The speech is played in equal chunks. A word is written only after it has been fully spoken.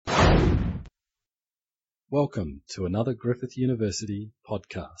Welcome to another Griffith University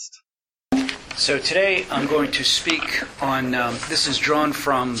podcast. So today I'm going to speak on, this is drawn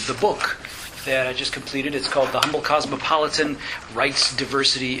from the book that I just completed. It's called The Humble Cosmopolitan, Rights,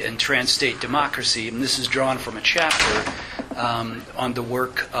 Diversity, and Trans-State Democracy. And this is drawn from a chapter on the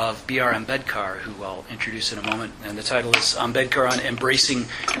work of B.R. Ambedkar, who I'll introduce in a moment. And the title is Ambedkar on Embracing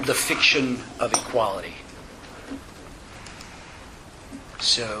the Fiction of Equality.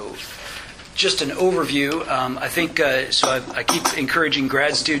 So, just an overview. I think, I keep encouraging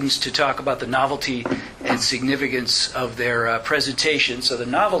grad students to talk about the novelty and significance of their presentation. So the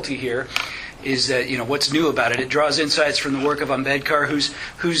novelty here is that, what's new about it. It draws insights from the work of Ambedkar,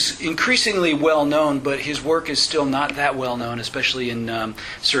 who's increasingly well known, but his work is still not that well known, especially in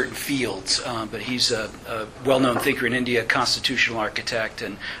certain fields. But he's a well-known thinker in India, constitutional architect,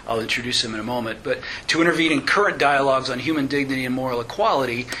 and I'll introduce him in a moment. But to intervene in current dialogues on human dignity and moral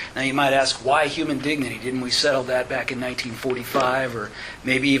equality, now you might ask, why human dignity? Didn't we settle that back in 1945 or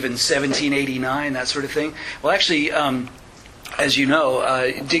maybe even 1789, that sort of thing? Well, actually, as you know,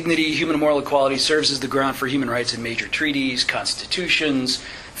 dignity, human and moral equality serves as the ground for human rights in major treaties, constitutions,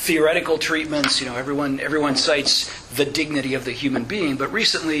 theoretical treatments. Everyone cites the dignity of the human being, but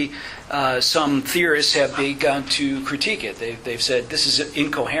recently some theorists have begun to critique it. They've said this is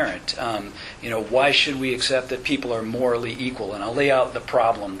incoherent. Why should we accept that people are morally equal? And I'll lay out the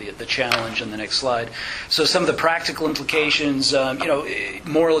problem, the challenge on the next slide. So some of the practical implications,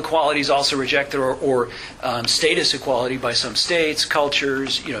 moral equality is also rejected, or status equality by some states,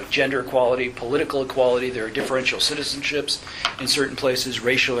 cultures, gender equality, political equality. There are differential citizenships in certain places,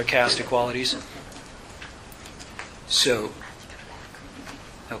 racial or caste equalities. So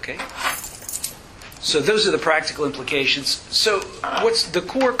those are the practical implications. So what's the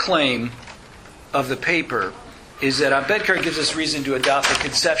core claim of the paper is that Ambedkar gives us reason to adopt the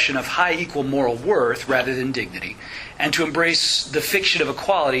conception of high equal moral worth rather than dignity, and to embrace the fiction of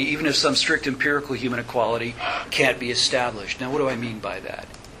equality even if some strict empirical human equality can't be established. Now, what do I mean by that?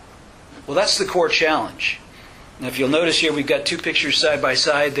 Well, that's the core challenge. Now, if you'll notice here, we've got two pictures side by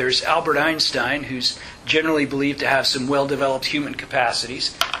side. There's Albert Einstein, who's generally believed to have some well-developed human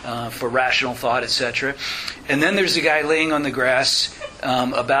capacities for rational thought, etc. And then there's a guy laying on the grass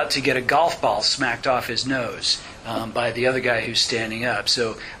about to get a golf ball smacked off his nose by the other guy who's standing up.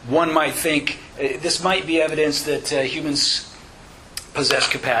 So one might think this might be evidence that humans possess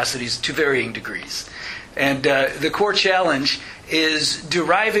capacities to varying degrees. And the core challenge is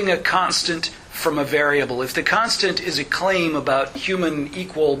deriving a constant from a variable. If the constant is a claim about human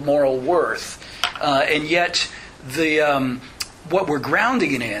equal moral worth, and yet what we're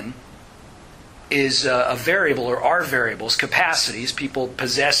grounding it in is a variable, or are variables, capacities. People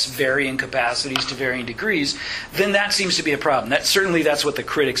possess varying capacities to varying degrees. Then that seems to be a problem. That's what the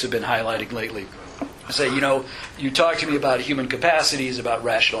critics have been highlighting lately. Say, you talk to me about human capacities, about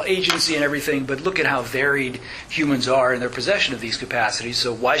rational agency and everything, but look at how varied humans are in their possession of these capacities.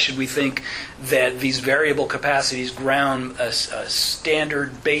 So why should we think that these variable capacities ground a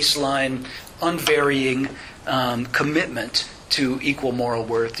standard, baseline, unvarying commitment to equal moral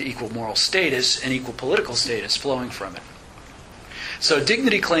worth, to equal moral status, and equal political status flowing from it? So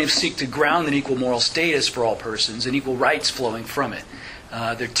dignity claims seek to ground an equal moral status for all persons and equal rights flowing from it.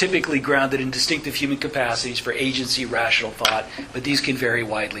 They're typically grounded in distinctive human capacities for agency, rational thought, but these can vary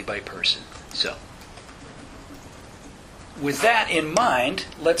widely by person. So, with that in mind,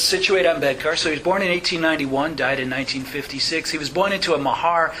 let's situate Ambedkar. So he was born in 1891, died in 1956. He was born into a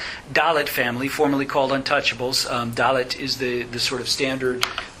Mahar Dalit family, formerly called untouchables. Dalit is the sort of standard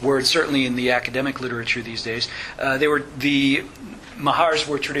word, certainly in the academic literature these days. The Mahars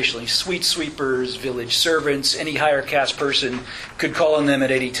were traditionally street sweepers, village servants. Any higher caste person could call on them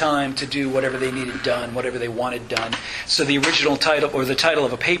at any time to do whatever they needed done, whatever they wanted done. So the original title, or the title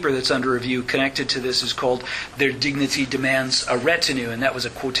of a paper that's under review connected to this, is called Their Dignity Demands a Retinue. And that was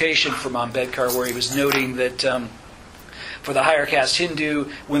a quotation from Ambedkar where he was noting that for the higher caste Hindu,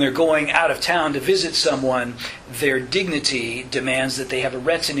 when they're going out of town to visit someone, their dignity demands that they have a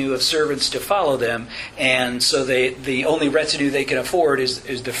retinue of servants to follow them, and so the only retinue they can afford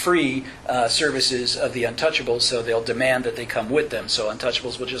is the free services of the untouchables, so they'll demand that they come with them. So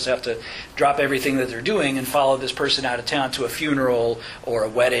untouchables will just have to drop everything that they're doing and follow this person out of town to a funeral or a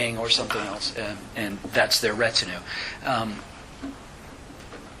wedding or something else, and that's their retinue.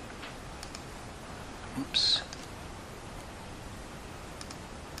 Oops.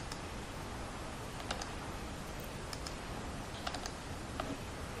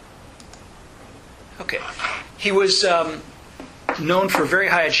 Okay. He was known for very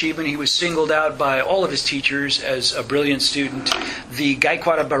high achievement. He was singled out by all of his teachers as a brilliant student. The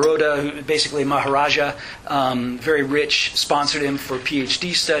Gaikwad of Baroda, who basically Maharaja, very rich, sponsored him for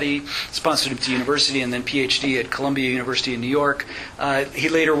PhD study, sponsored him to university, and then PhD at Columbia University in New York. He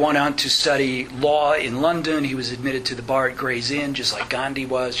later went on to study law in London. He was admitted to the bar at Gray's Inn, just like Gandhi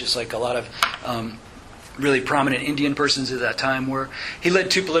was, just like a lot of really prominent Indian persons at that time were. He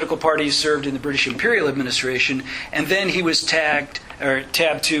led 2 political parties, served in the British Imperial administration, and then he was tabbed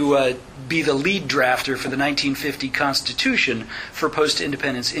to be the lead drafter for the 1950 Constitution for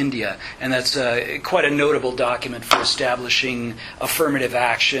post-independence India. And that's quite a notable document for establishing affirmative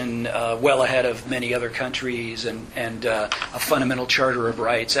action well ahead of many other countries and a fundamental charter of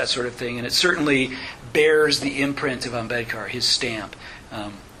rights, that sort of thing. And it certainly bears the imprint of Ambedkar, his stamp.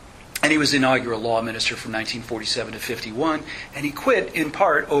 And he was inaugural law minister from 1947 to 51, and he quit in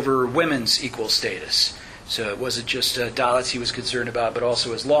part over women's equal status. So it wasn't just Dalits he was concerned about, but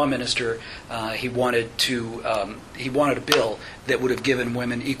also as law minister, he wanted a bill that would have given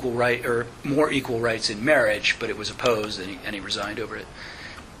women equal right or more equal rights in marriage, but it was opposed, and he resigned over it.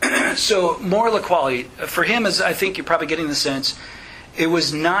 So moral equality for him, as I think you're probably getting the sense, it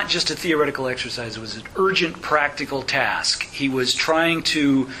was not just a theoretical exercise. It was an urgent, practical task. He was trying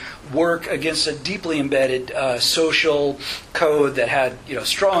to work against a deeply embedded social code that had,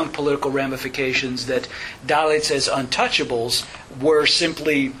 strong political ramifications, that Dalits as untouchables were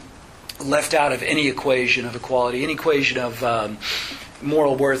simply left out of any equation of equality, any equation of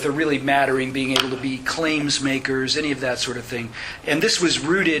moral worth, or really mattering, being able to be claims makers, any of that sort of thing. And this was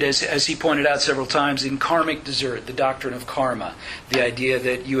rooted, as he pointed out several times, in karmic desert, the doctrine of karma, the idea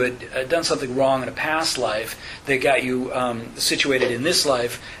that you had done something wrong in a past life that got you situated in this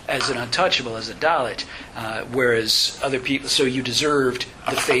life as an untouchable, as a Dalit, whereas other people, so you deserved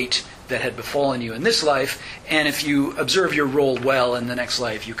the fate that had befallen you in this life, and if you observe your role well in the next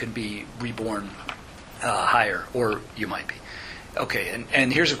life, you can be reborn higher, or you might be. Okay,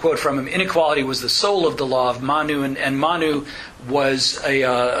 and here's a quote from him. Inequality was the soul of the law of Manu, and Manu was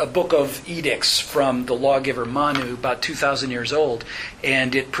a book of edicts from the lawgiver Manu, about 2,000 years old,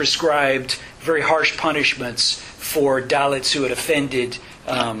 and it prescribed very harsh punishments for Dalits who had offended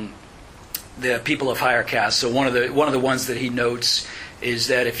the people of higher caste. So one of the ones that he notes is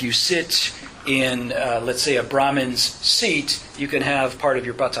that if you sit in, let's say, a Brahmin's seat, you can have part of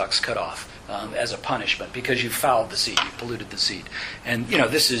your buttocks cut off. As a punishment, because you fouled the seed, you polluted the seed. And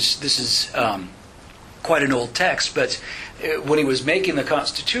this is quite an old text, but when he was making the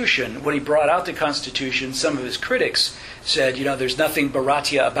Constitution, when he brought out the Constitution, some of his critics said, there's nothing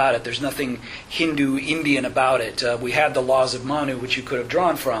Bharatiya about it, there's nothing Hindu Indian about it. We had the laws of Manu, which you could have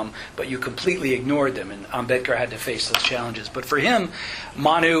drawn from, but you completely ignored them, and Ambedkar had to face those challenges. But for him,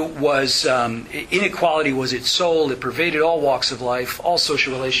 Manu was, inequality was its soul. It pervaded all walks of life, all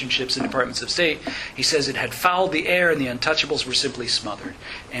social relationships and departments of state. He says it had fouled the air and the untouchables were simply smothered.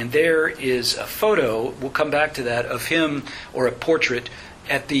 And there is a photo, we'll come back to that, of him, or a portrait,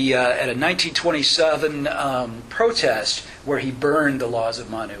 at a 1927 protest where he burned the laws of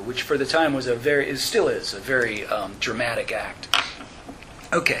Manu, which for the time was still is a very dramatic act.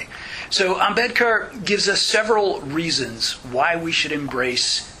 Okay, so Ambedkar gives us several reasons why we should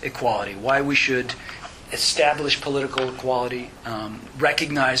embrace equality, why we should establish political equality,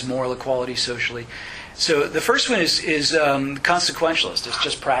 recognize moral equality socially. So the first one is consequentialist. It's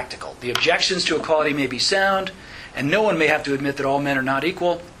just practical. The objections to equality may be sound, and no one may have to admit that all men are not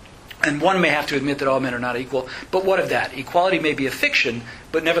equal, and one may have to admit that all men are not equal. But what of that? Equality may be a fiction,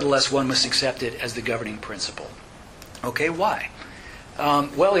 but nevertheless one must accept it as the governing principle. Okay, why?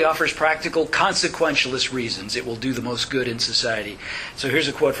 Well, he offers practical, consequentialist reasons. It will do the most good in society. So here's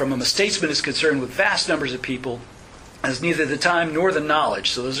a quote from him. A statesman is concerned with vast numbers of people, as neither the time nor the knowledge.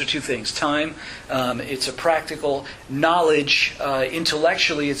 So those are two things. Time, it's a practical knowledge.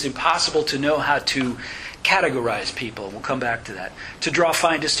 Intellectually, it's impossible to know how to categorize people. We'll come back to that. To draw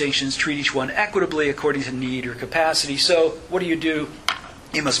fine distinctions, treat each one equitably according to need or capacity. So what do?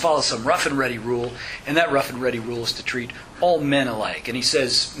 You must follow some rough and ready rule, and that rough and ready rule is to treat all men alike. And he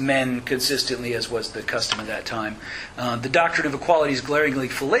says men consistently, as was the custom at that time. The doctrine of equality is glaringly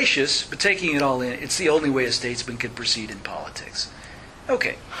fallacious, but taking it all in, it's the only way a statesman can proceed in politics.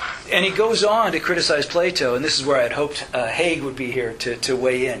 Okay. And he goes on to criticize Plato, and this is where I had hoped Haig would be here to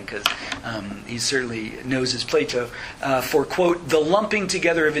weigh in, because he certainly knows his Plato, for, quote, the lumping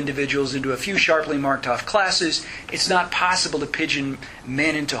together of individuals into a few sharply marked off classes. It's not possible to pigeon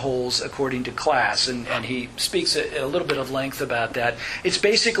men into holes according to class. And he speaks a little bit of length about that. It's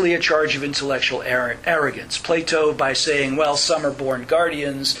basically a charge of intellectual arrogance. Plato, by saying, well, some are born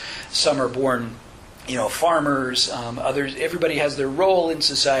guardians, some are born farmers, others, everybody has their role in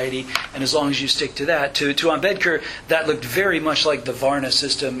society, and as long as you stick to that, to Ambedkar, that looked very much like the Varna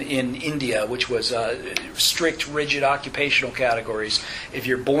system in India, which was strict, rigid occupational categories. If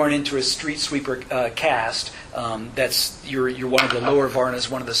you're born into a street sweeper caste, you're one of the lower Varnas,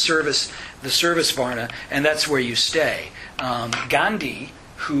 one of the service Varna, and that's where you stay. Gandhi,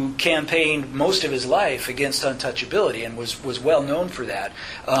 who campaigned most of his life against untouchability and was well known for that,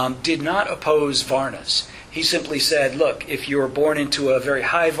 did not oppose Varnas. He simply said, look, if you're born into a very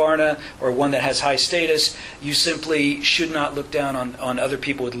high Varna or one that has high status, you simply should not look down on other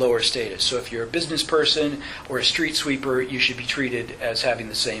people with lower status. So if you're a business person or a street sweeper, you should be treated as having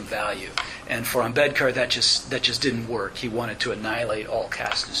the same value. And for Ambedkar, that just didn't work. He wanted to annihilate all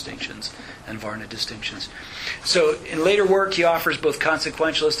caste distinctions and Varna distinctions. So in later work, he offers both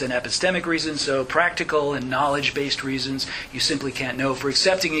consequentialist and epistemic reasons, so practical and knowledge-based reasons you simply can't know for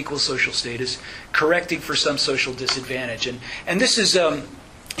accepting equal social status, correcting for some social disadvantage. And this is,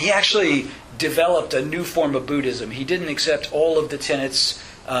 he actually developed a new form of Buddhism. He didn't accept all of the tenets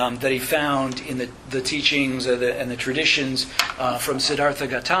that he found in the teachings and the traditions from Siddhartha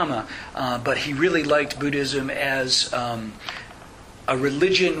Gautama, but he really liked Buddhism as a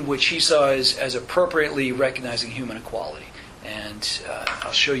religion which he saw as appropriately recognizing human equality. And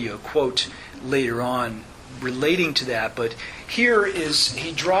I'll show you a quote later on relating to that, but here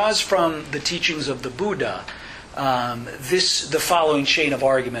he draws from the teachings of the Buddha the following chain of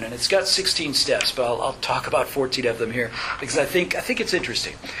argument, and it's got 16 steps, but I'll talk about 14 of them here because I think it's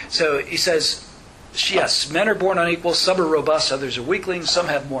interesting. So he says, yes, men are born unequal. Some are robust, others are weaklings. Some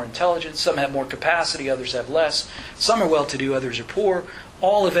have more intelligence, some have more capacity, others have less. Some are well-to-do, others are poor.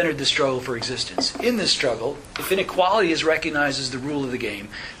 All have entered the struggle for existence. In this struggle, if inequality is recognized as the rule of the game,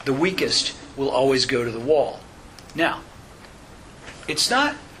 the weakest will always go to the wall. Now, it's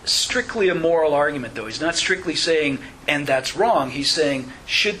not strictly a moral argument, though. He's not strictly saying, and that's wrong. He's saying,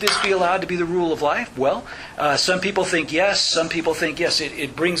 should this be allowed to be the rule of life? Well, some people think yes. Some people think yes.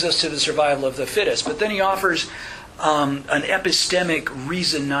 It brings us to the survival of the fittest. But then he offers an epistemic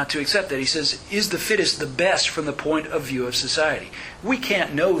reason not to accept that. He says, is the fittest the best from the point of view of society? We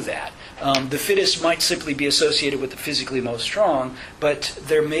can't know that. The fittest might simply be associated with the physically most strong, but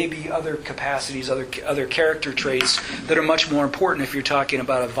there may be other capacities, other character traits that are much more important if you're talking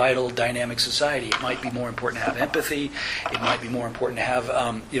about a vital, dynamic society. It might be more important to have empathy. It might be more important to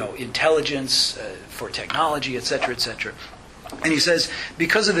have intelligence for technology, etc., etc. And he says,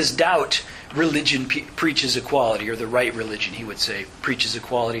 because of this doubt, religion preaches equality, or the right religion, he would say, preaches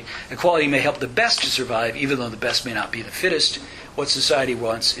equality. Equality may help the best to survive, even though the best may not be the fittest. What society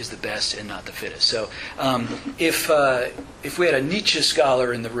wants is the best and not the fittest. So if we had a Nietzsche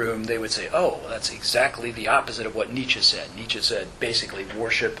scholar in the room, they would say, oh, that's exactly the opposite of what Nietzsche said. Nietzsche said, basically,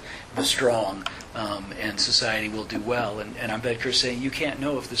 worship the strong, and society will do well. And Ambedkar is saying, you can't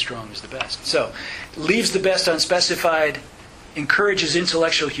know if the strong is the best. So, leaves the best unspecified, encourages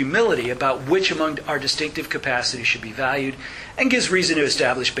intellectual humility about which among our distinctive capacities should be valued, and gives reason to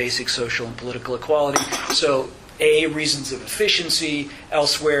establish basic social and political equality. So, reasons of efficiency.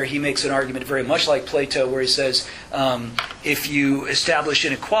 Elsewhere, he makes an argument very much like Plato, where he says, if you establish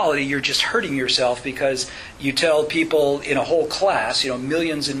inequality, you're just hurting yourself because you tell people in a whole class,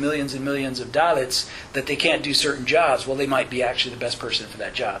 millions and millions and millions of Dalits, that they can't do certain jobs. Well, they might be actually the best person for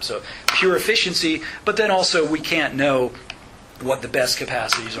that job. So, pure efficiency, but then also we can't know what the best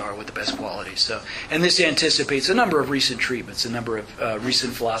capacities are, what the best qualities. So, and this anticipates a number of recent treatments. A number of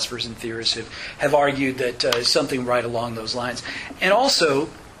recent philosophers and theorists have argued that something right along those lines. And also,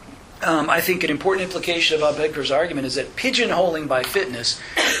 I think an important implication of Ambedkar's argument is that pigeonholing by fitness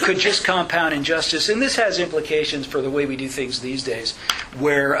could just compound injustice. And this has implications for the way we do things these days,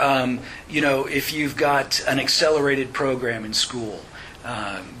 where, if you've got an accelerated program in school,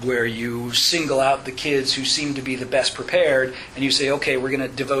 where you single out the kids who seem to be the best prepared, and you say, okay, we're going to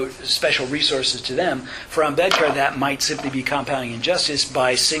devote special resources to them. For Ambedkar, that might simply be compounding injustice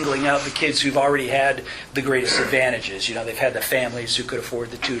by singling out the kids who've already had the greatest advantages. They've had the families who could afford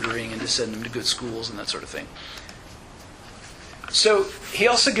the tutoring and to send them to good schools and that sort of thing. So he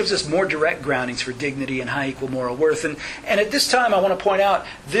also gives us more direct groundings for dignity and high equal moral worth. And at this time, I want to point out,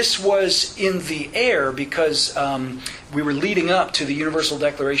 this was in the air because we were leading up to the Universal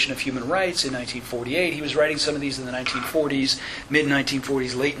Declaration of Human Rights in 1948. He was writing some of these in the 1940s,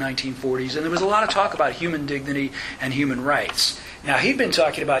 mid-1940s, late 1940s. And there was a lot of talk about human dignity and human rights. Now, he'd been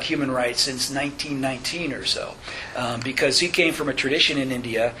talking about human rights since 1919 or so, because he came from a tradition in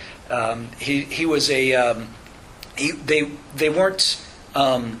India. He was a... They weren't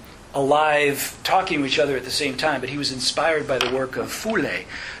alive, talking to each other at the same time, but he was inspired by the work of Foullée,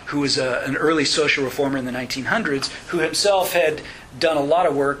 who was an early social reformer in the 1900s, who himself had done a lot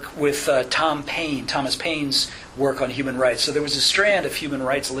of work with Thomas Paine's work on human rights. So there was a strand of human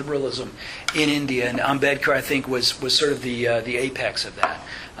rights liberalism in India, and Ambedkar, I think, was sort of the apex of that,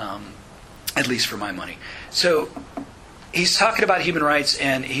 at least for my money. So he's talking about human rights,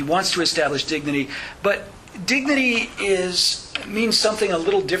 and he wants to establish dignity, but dignity means something a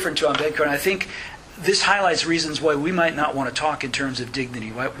little different to Ambedkar, and I think this highlights reasons why we might not want to talk in terms of dignity,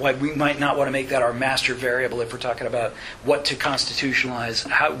 why we might not want to make that our master variable if we're talking about what to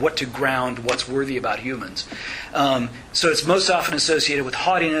constitutionalize, what to ground, what's worthy about humans. So it's most often associated with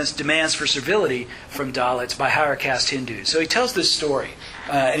haughtiness, demands for servility from Dalits by higher caste Hindus. So he tells this story.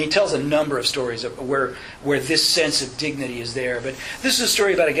 And he tells a number of stories where this sense of dignity is there. But this is a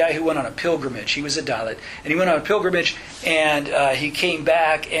story about a guy who went on a pilgrimage. He was a Dalit, and he went on a pilgrimage, and he came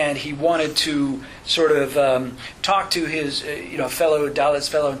back, and he wanted to sort of talk to his fellow Dalits,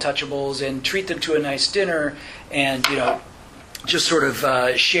 fellow Untouchables, and treat them to a nice dinner, and just sort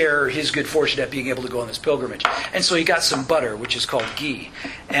of share his good fortune at being able to go on this pilgrimage. And so he got some butter, which is called ghee,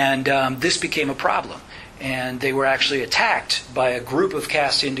 and this became a problem. And they were actually attacked by a group of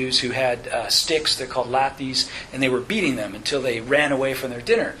caste Hindus who had sticks, they're called lathis, and they were beating them until they ran away from their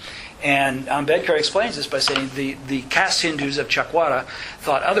dinner. And Ambedkar explains this by saying the caste Hindus of Chakwara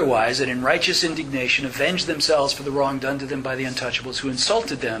thought otherwise, and in righteous indignation avenged themselves for the wrong done to them by the Untouchables, who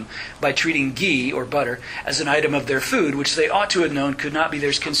insulted them by treating ghee, or butter, as an item of their food, which they ought to have known could not be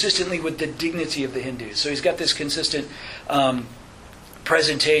theirs, consistently with the dignity of the Hindus. So he's got this consistent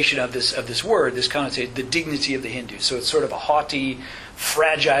presentation of this word, this connotation, the dignity of the Hindu. So it's sort of a haughty,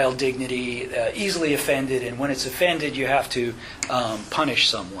 fragile dignity, easily offended, and when it's offended, you have to punish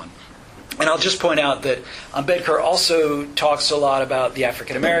someone. And I'll just point out that Ambedkar also talks a lot about the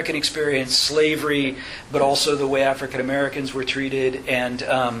African American experience, slavery, but also the way African Americans were treated.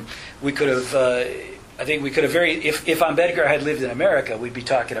 And we could have. I think we could have if Ambedkar had lived in America, we'd be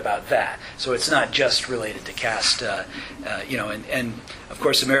talking about that. So it's not just related to caste, and of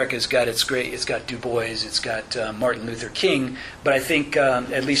course America's got it's got Du Bois, it's got Martin Luther King, but I think,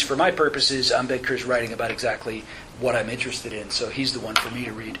 at least for my purposes, Ambedkar's writing about exactly what I'm interested in, so he's the one for me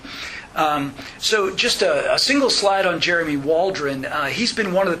to read. So just a single slide on Jeremy Waldron. He's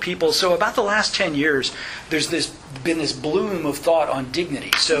been one of the people, so about the last 10 years, there's been this bloom of thought on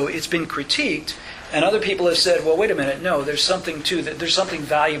dignity. So it's been critiqued, and other people have said, well, wait a minute, no, there's something to that. There's something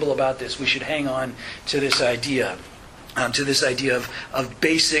valuable about this. We should hang on to this idea, of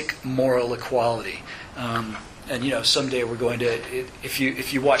basic moral equality. And someday we're going to,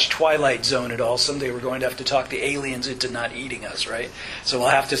 if you watch Twilight Zone at all, someday we're going to have to talk the aliens into not eating us, right? So we'll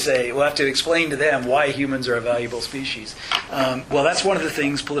have to explain to them why humans are a valuable species. Well, that's one of the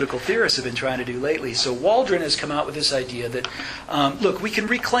things political theorists have been trying to do lately. So Waldron has come out with this idea that, look, we can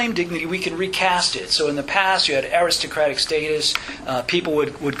reclaim dignity, we can recast it. So in the past, you had aristocratic status. People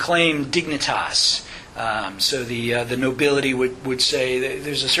would claim dignitas. So the nobility would say that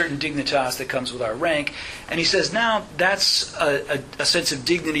there's a certain dignitas that comes with our rank. And he says now that's a sense of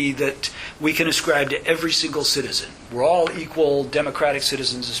dignity that we can ascribe to every single citizen. We're all equal, democratic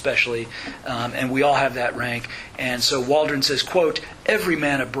citizens especially, and we all have that rank. And so Waldron says, quote, every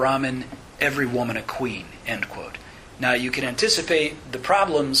man a Brahmin, every woman a queen, end quote. Now, you can anticipate the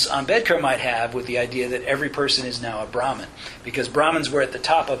problems Ambedkar might have with the idea that every person is now a Brahmin, because Brahmins were at the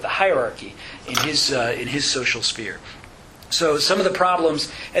top of the hierarchy in his social sphere. So some of the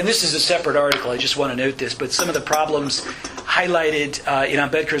problems, and this is a separate article, I just want to note this, but some of the problems highlighted in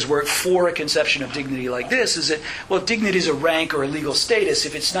Ambedkar's work for a conception of dignity like this is that, well, dignity is a rank or a legal status.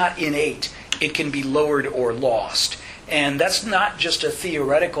 If it's not innate, it can be lowered or lost. And that's not just a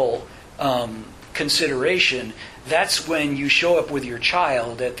theoretical consideration. That's when you show up with your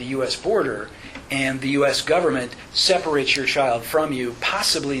child at the U.S. border and the U.S. government separates your child from you,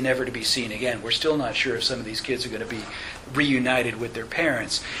 possibly never to be seen again. We're still not sure if some of these kids are going to be reunited with their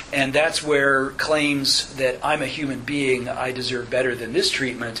parents. And that's where claims that I'm a human being, I deserve better than this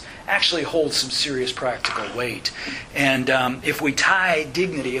treatment, actually hold some serious practical weight. And if we tie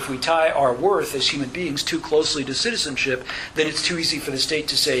dignity, if we tie our worth as human beings too closely to citizenship, then it's too easy for the state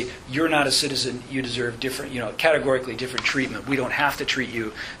to say, you're not a citizen, you deserve different, categorically different treatment. We don't have to treat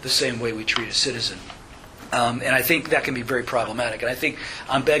you the same way we treat a citizen. And I think that can be very problematic. And I think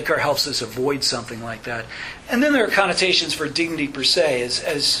Ambedkar helps us avoid something like that. And then there are connotations for dignity per se.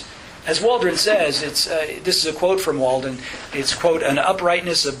 As Waldron says, this is a quote from Waldron. It's, quote, an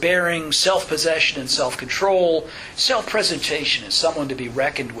uprightness of bearing, self-possession and self-control, self-presentation as someone to be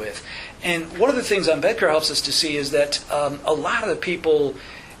reckoned with. And one of the things Ambedkar helps us to see is that a lot of the people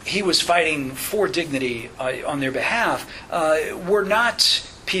he was fighting for dignity on their behalf, were not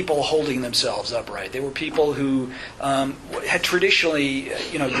people holding themselves upright. They were people who had traditionally,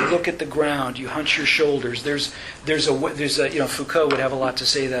 you look at the ground, you hunch your shoulders. There's a Foucault would have a lot to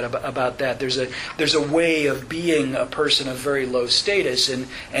say about that. There's a way of being a person of very low status, and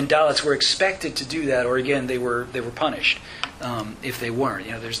Dalits were expected to do that, or again they were punished if they weren't.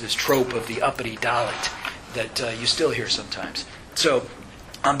 There's this trope of the uppity Dalit that you still hear sometimes. So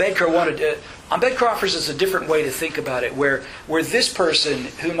Ambedkar offers us a different way to think about it, where this person,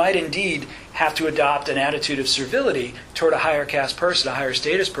 who might indeed have to adopt an attitude of servility toward a higher caste person, a higher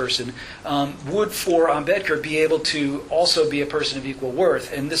status person, would for Ambedkar be able to also be a person of equal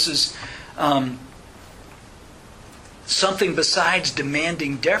worth. And this is something besides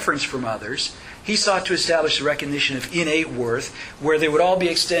demanding deference from others. He sought to establish the recognition of innate worth, where they would all be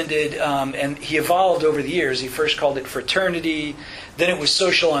extended, and he evolved over the years. He first called it fraternity, then it was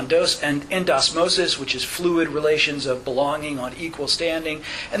social endosmosis, which is fluid relations of belonging on equal standing,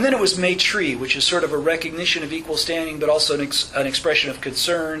 and then it was maitri, which is sort of a recognition of equal standing, but also an expression of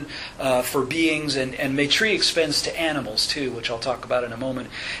concern for beings, and maitri extends to animals too, which I'll talk about in a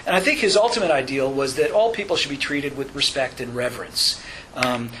moment. And I think his ultimate ideal was that all people should be treated with respect and reverence.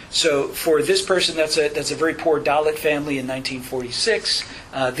 So for this person, that's a very poor Dalit family in 1946.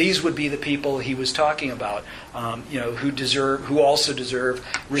 These would be the people he was talking about, who also deserve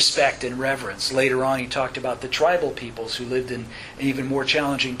respect and reverence. Later on, he talked about the tribal peoples who lived in even more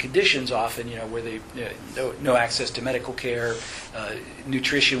challenging conditions, often, where they no access to medical care,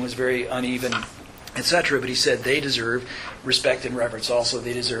 nutrition was very uneven, etc. But he said they deserve respect and reverence. Also,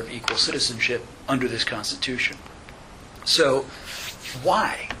 they deserve equal citizenship under this Constitution. So,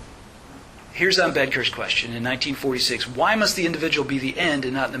 why? Here's Ambedkar's question in 1946. Why must the individual be the end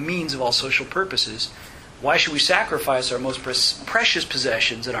and not the means of all social purposes? Why should we sacrifice our most precious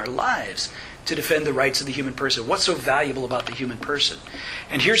possessions and our lives to defend the rights of the human person? What's so valuable about the human person?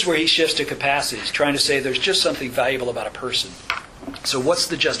 And here's where he shifts to capacities, trying to say there's just something valuable about a person. So what's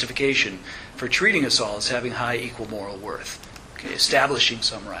the justification for treating us all as having high equal moral worth? Okay, establishing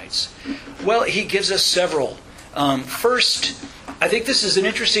some rights. Well, he gives us several. First, I think this is an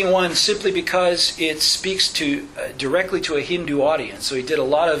interesting one simply because it speaks directly to a Hindu audience. So he did a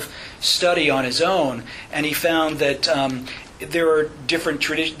lot of study on his own, and he found that there are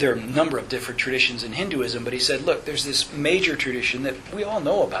a number of different traditions in Hinduism, but he said, look, there's this major tradition that we all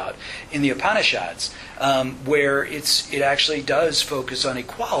know about in the Upanishads, where it actually does focus on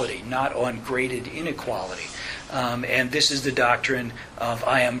equality, not on graded inequality. And this is the doctrine of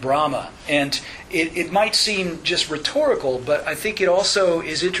I am Brahma. And it might seem just rhetorical, but I think it also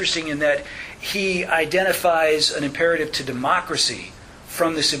is interesting in that he identifies an imperative to democracy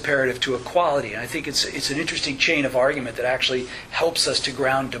from this imperative to equality. And I think it's an interesting chain of argument that actually helps us to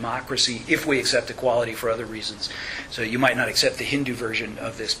ground democracy if we accept equality for other reasons. So you might not accept the Hindu version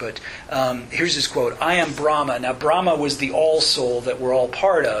of this, but here's his quote, I am Brahma. Now Brahma was the all-soul that we're all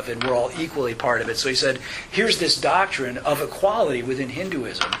part of, and we're all equally part of it. So he said, here's this doctrine of equality within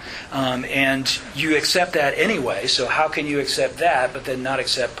Hinduism, and you accept that anyway, so how can you accept that but then not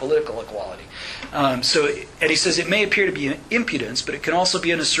accept political equality? And he says it may appear to be an impudence, but it can also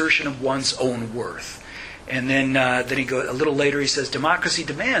be an assertion of one's own worth. And then he goes a little later. He says democracy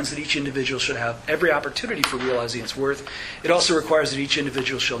demands that each individual should have every opportunity for realizing its worth. It also requires that each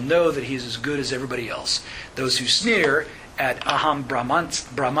individual shall know that he is as good as everybody else. Those who sneer at aham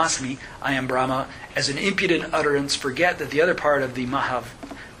brahmasmi, I am Brahma, as an impudent utterance forget that the other part of the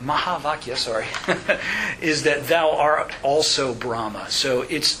Mahavakya, is that thou art also Brahma. So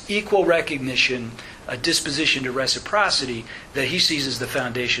it's equal recognition, a disposition to reciprocity that he sees as the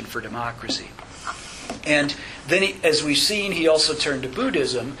foundation for democracy. And then, as we've seen, he also turned to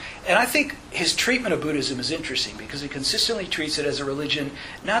Buddhism. And I think his treatment of Buddhism is interesting because he consistently treats it as a religion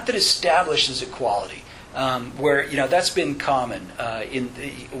not that establishes equality, where that's been common.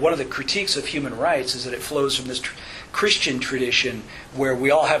 One of the critiques of human rights is that it flows from this Christian tradition where we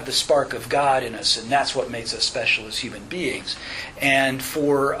all have the spark of God in us, and that's what makes us special as human beings. And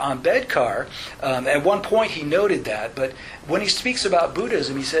for Ambedkar, at one point he noted that, but when he speaks about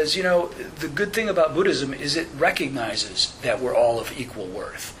Buddhism, he says, the good thing about Buddhism is it recognizes that we're all of equal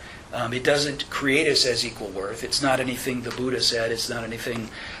worth. It doesn't create us as equal worth. It's not anything the Buddha said. It's not anything,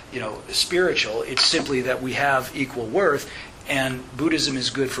 spiritual. It's simply that we have equal worth, and Buddhism is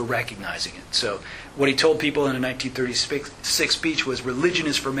good for recognizing it. So what he told people in a 1936 speech was, religion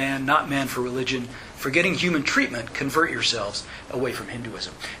is for man, not man for religion. Forgetting human treatment, convert yourselves away from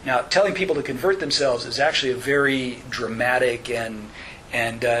Hinduism. Now, telling people to convert themselves is actually a very dramatic and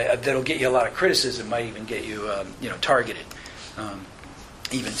that'll get you a lot of criticism, might even get you, targeted.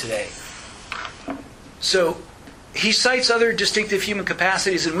 even today. So he cites other distinctive human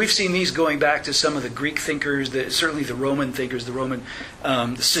capacities, and we've seen these going back to some of the Greek thinkers, certainly the Roman thinkers, the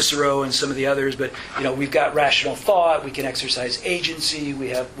Cicero and some of the others. But we've got rational thought. We can exercise agency. We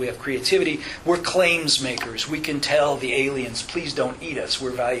have creativity. We're claims makers. We can tell the aliens, please don't eat us.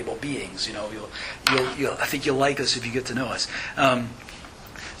 We're valuable beings. I think you'll like us if you get to know us.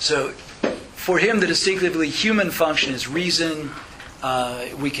 So for him, the distinctively human function is reason.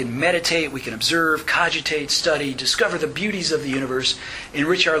 We can meditate, we can observe, cogitate, study, discover the beauties of the universe,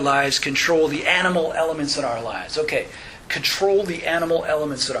 enrich our lives, control the animal elements in our lives. Okay, control the animal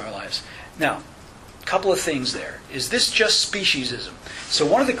elements in our lives. Now, a couple of things there. Is this just speciesism? So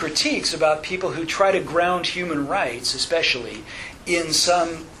one of the critiques about people who try to ground human rights, especially, in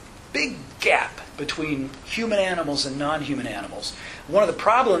some big gap between human animals and non-human animals, one of the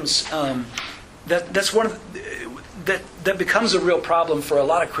problems that becomes a real problem for a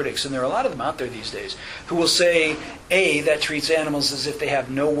lot of critics, and there are a lot of them out there these days, who will say, A, that treats animals as if they have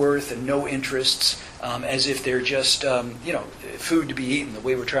no worth and no interests, as if they're just food to be eaten, the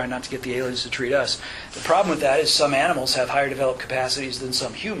way we're trying not to get the aliens to treat us. The problem with that is some animals have higher developed capacities than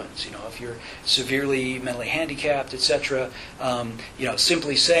some humans. If you're severely mentally handicapped, etc.,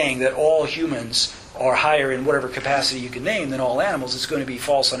 simply saying that all humans are higher in whatever capacity you can name than all animals is going to be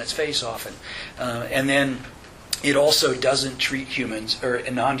false on its face often. And then it also doesn't treat humans or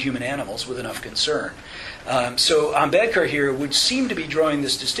non-human animals with enough concern. So Ambedkar here would seem to be drawing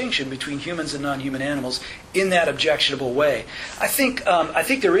this distinction between humans and non-human animals in that objectionable way. I think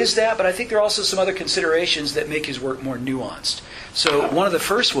there is that, but I think there are also some other considerations that make his work more nuanced. So one of the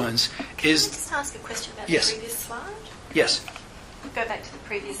first ones is... Can I just ask a question about Yes. the previous slide? Yes. Go back to the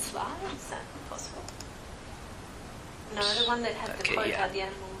previous slide. Is that possible? No, the one that had the quote about the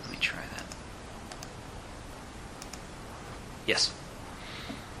animals. Let me try that. Yes.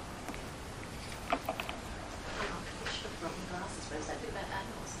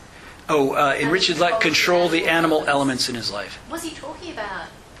 Enrich his life, control the animal elements in his life. Was he talking about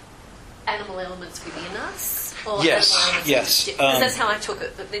animal elements within us? Or Yes, animal elements yes. Because that's how I took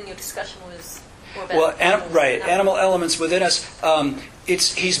it, but then your discussion was more about animal elements within us.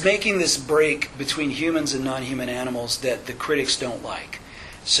 He's making this break between humans and non-human animals that the critics don't like.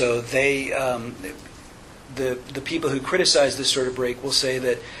 So they, the people who criticize this sort of break will say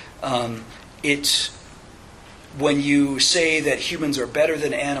that it's when you say that humans are better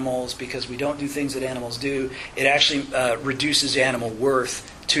than animals because we don't do things that animals do, it actually reduces animal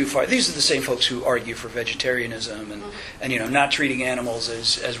worth too far. These are the same folks who argue for vegetarianism and not treating animals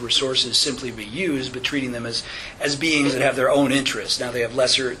as resources simply to be used, but treating them as beings that have their own interests. Now they have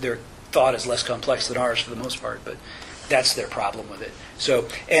their thought is less complex than ours for the most part, but that's their problem with it. So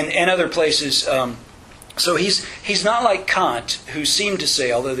and other places. So he's not like Kant, who seemed to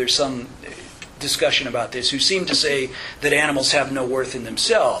say, although there's some discussion about this, who seemed to say that animals have no worth in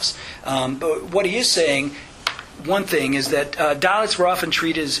themselves. But what he is saying, one thing, is that Dalits were often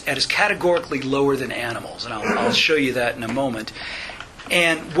treated as categorically lower than animals, and I'll show you that in a moment.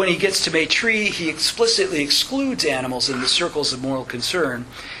 And when he gets to Maitri, he explicitly excludes animals in the circles of moral concern.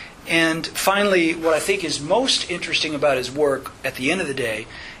 And finally, what I think is most interesting about his work, at the end of the day,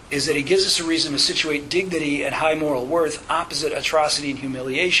 is that he gives us a reason to situate dignity and high moral worth opposite atrocity and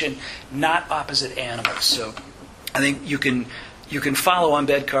humiliation, not opposite animals. So I think you can follow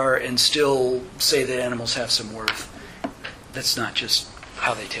Ambedkar and still say that animals have some worth. That's not just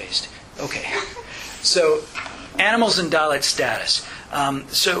how they taste. Okay. So animals in Dalit status.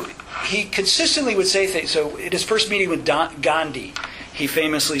 So he consistently would say things. So at his first meeting with Gandhi, he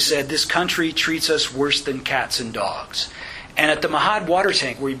famously said, "This country treats us worse than cats and dogs." And at the Mahad water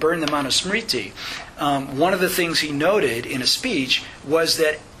tank, where he burned the Manusmriti, one of the things he noted in a speech was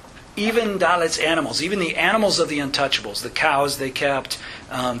that even Dalits' animals, even the animals of the untouchables, the cows they kept,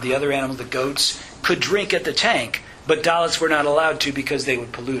 the other animals, the goats, could drink at the tank, but Dalits were not allowed to because they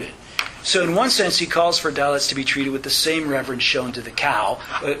would pollute it. So in one sense, he calls for Dalits to be treated with the same reverence shown to the cow,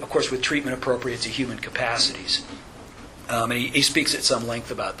 of course with treatment appropriate to human capacities. And he speaks at some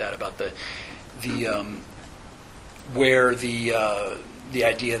length about that, about where the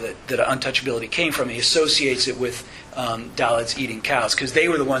idea that untouchability came from. He associates it with Dalits eating cows, because they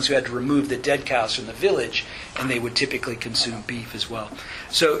were the ones who had to remove the dead cows from the village, and they would typically consume beef as well.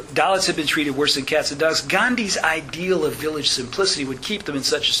 So Dalits had been treated worse than cats and dogs. Gandhi's ideal of village simplicity would keep them in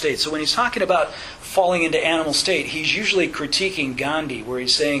such a state. So when he's talking about falling into animal state, he's usually critiquing Gandhi, where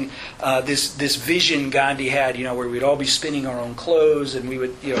he's saying this vision Gandhi had, where we'd all be spinning our own clothes, and we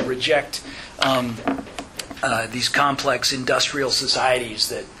would reject these complex industrial societies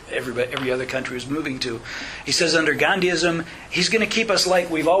that every other country was moving to. He says under Gandhiism, he's going to keep us like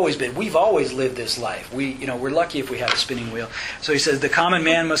we've always been. We've always lived this life. We're lucky if we have a spinning wheel. So he says the common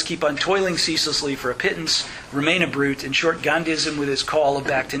man must keep on toiling ceaselessly for a pittance, remain a brute. In short, Gandhiism with its call of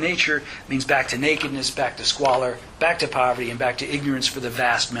back to nature means back to nakedness, back to squalor, back to poverty, and back to ignorance for the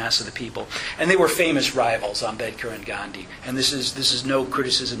vast mass of the people. And they were famous rivals, Ambedkar and Gandhi. And this is no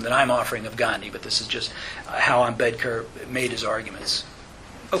criticism that I'm offering of Gandhi, but this is just how Ambedkar made his arguments.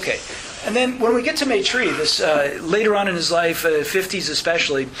 Okay, and then when we get to Maitreya, this later on in his life, 50s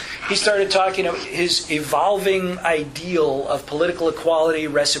especially, he started talking about his evolving ideal of political equality,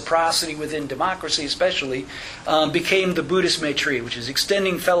 reciprocity within democracy especially, became the Buddhist Maitreya, which is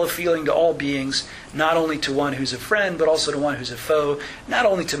extending fellow feeling to all beings, not only to one who's a friend, but also to one who's a foe, not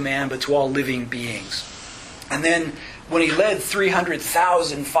only to man, but to all living beings. And then when he led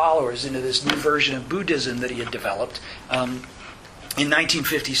 300,000 followers into this new version of Buddhism that he had developed, in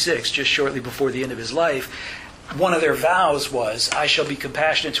 1956, just shortly before the end of his life, one of their vows was, I shall be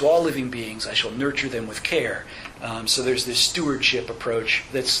compassionate to all living beings. I shall nurture them with care. So there's this stewardship approach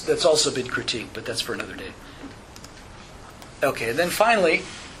that's also been critiqued, but that's for another day. Okay, and then finally,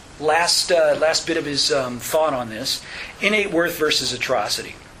 last bit of his thought on this, innate worth versus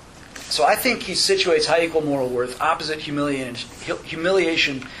atrocity. So I think he situates high equal moral worth opposite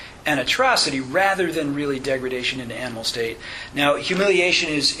humiliation and atrocity rather than really degradation into animal state. Now, humiliation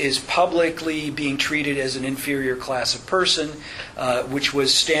is publicly being treated as an inferior class of person, which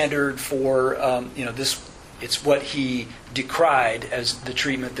was standard for, this. It's what he decried as the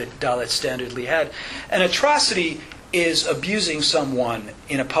treatment that Dalit standardly had. And atrocity is abusing someone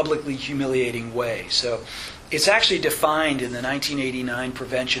in a publicly humiliating way. So it's actually defined in the 1989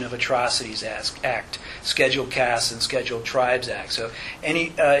 Prevention of Atrocities Act, Scheduled Castes and Scheduled Tribes Act. So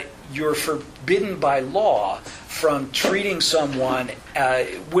you're forbidden by law from treating someone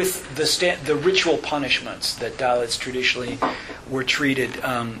with the ritual punishments that Dalits traditionally were treated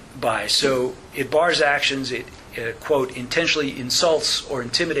by. So it bars actions, it quote, intentionally insults or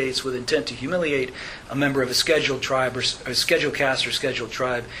intimidates with intent to humiliate a member of a scheduled tribe or a scheduled caste or scheduled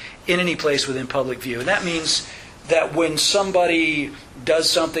tribe in any place within public view. And that means that when somebody does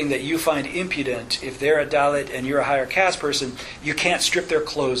something that you find impudent, if they're a Dalit and you're a higher caste person, you can't strip their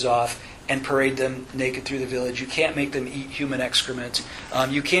clothes off and parade them naked through the village. You can't make them eat human excrement.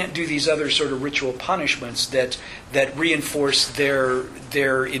 You can't do these other sort of ritual punishments that reinforce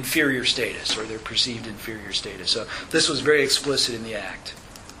their inferior status or their perceived inferior status. So this was very explicit in the Act.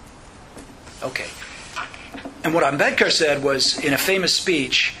 Okay. And what Ambedkar said was, in a famous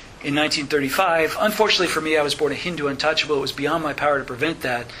speech in 1935, unfortunately for me, I was born a Hindu untouchable. It was beyond my power to prevent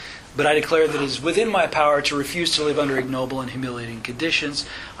that. But I declare that it is within my power to refuse to live under ignoble and humiliating conditions.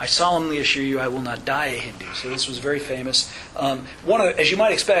 I solemnly assure you I will not die a Hindu. So this was very famous. As you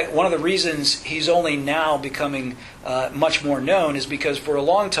might expect, one of the reasons he's only now becoming much more known is because for a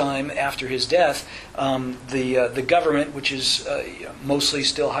long time after his death, the government, which is mostly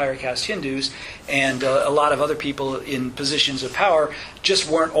still higher caste Hindus, and a lot of other people in positions of power, just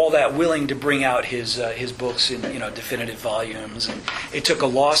weren't all that willing to bring out his books in definitive volumes. And it took a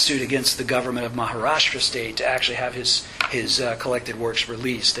lawsuit against the government of Maharashtra state to actually have his collected works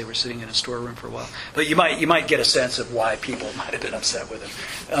released. They were sitting in a storeroom for a while. But you might get a sense of why people might have been upset with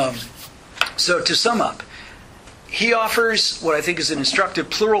him. So to sum up, he offers what I think is an instructive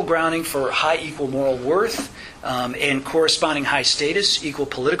plural grounding for high equal moral worth and corresponding high status, equal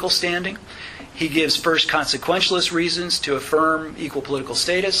political standing. He gives first consequentialist reasons to affirm equal political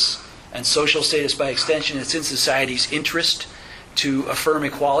status and social status by extension. It's in society's interest to affirm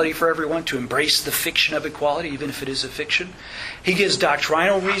equality for everyone, to embrace the fiction of equality, even if it is a fiction. He gives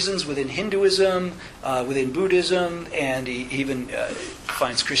doctrinal reasons within Hinduism, within Buddhism, and he even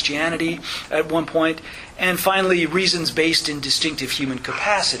finds Christianity at one point. And finally, reasons based in distinctive human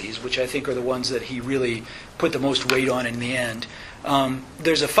capacities, which I think are the ones that he really put the most weight on in the end.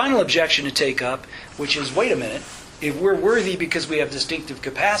 There's a final objection to take up, which is, wait a minute, if we're worthy because we have distinctive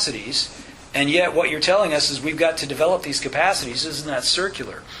capacities, and yet what you're telling us is we've got to develop these capacities, isn't that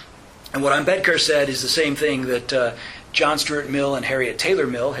circular? And what Ambedkar said is the same thing that John Stuart Mill and Harriet Taylor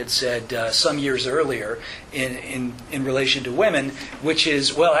Mill had said some years earlier in relation to women, which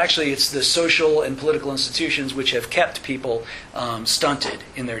is, well, actually it's the social and political institutions which have kept people stunted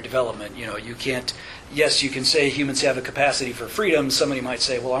in their development. You can't, yes, you can say humans have a capacity for freedom. Somebody might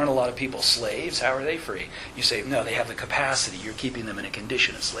say, well, aren't a lot of people slaves? How are they free? You say, no, they have the capacity. You're keeping them in a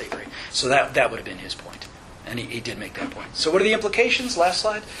condition of slavery. So that would have been his point. And he did make that point. So what are the implications? Last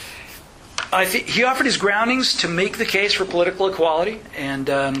slide. He offered his groundings to make the case for political equality, and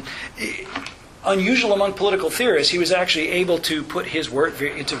unusual among political theorists, he was actually able to put his word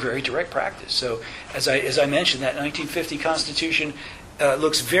into very direct practice. So, as I mentioned, that 1950 Constitution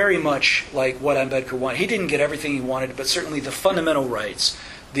looks very much like what Ambedkar wanted. He didn't get everything he wanted, but certainly the fundamental rights,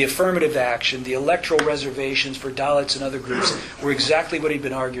 the affirmative action, the electoral reservations for Dalits and other groups were exactly what he'd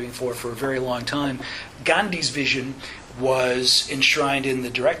been arguing for a very long time. Gandhi's vision was enshrined in the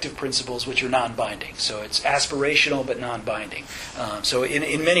directive principles, which are non-binding. So it's aspirational but non-binding. So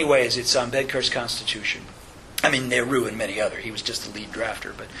in many ways, it's Ambedkar's Constitution. I mean, Nehru and many other. He was just the lead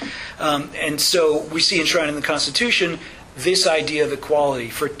drafter. And so we see enshrined in the Constitution this idea of equality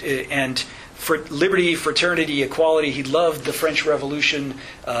for liberty, fraternity, equality. He loved the French Revolution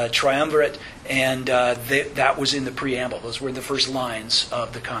triumvirate, and that was in the preamble. Those were the first lines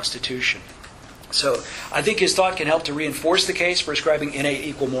of the Constitution. So I think his thought can help to reinforce the case for ascribing innate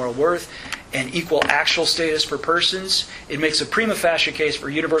equal moral worth and equal actual status for persons. It makes a prima facie case for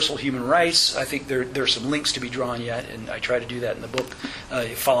universal human rights. I think there are some links to be drawn yet, and I try to do that in the book,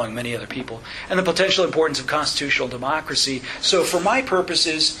 following many other people. And the potential importance of constitutional democracy. So for my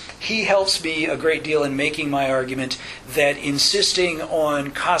purposes, he helps me a great deal in making my argument that insisting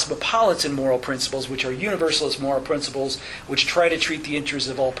on cosmopolitan moral principles, which are universalist moral principles, which try to treat the interests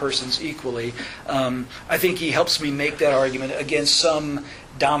of all persons equally, I think he helps me make that argument against some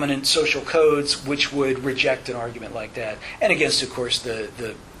dominant social codes which would reject an argument like that, and against, of course,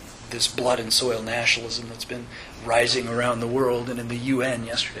 this blood and soil nationalism that's been rising around the world and in the UN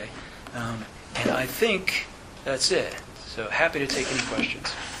yesterday. And I think that's it. So happy to take any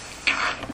questions.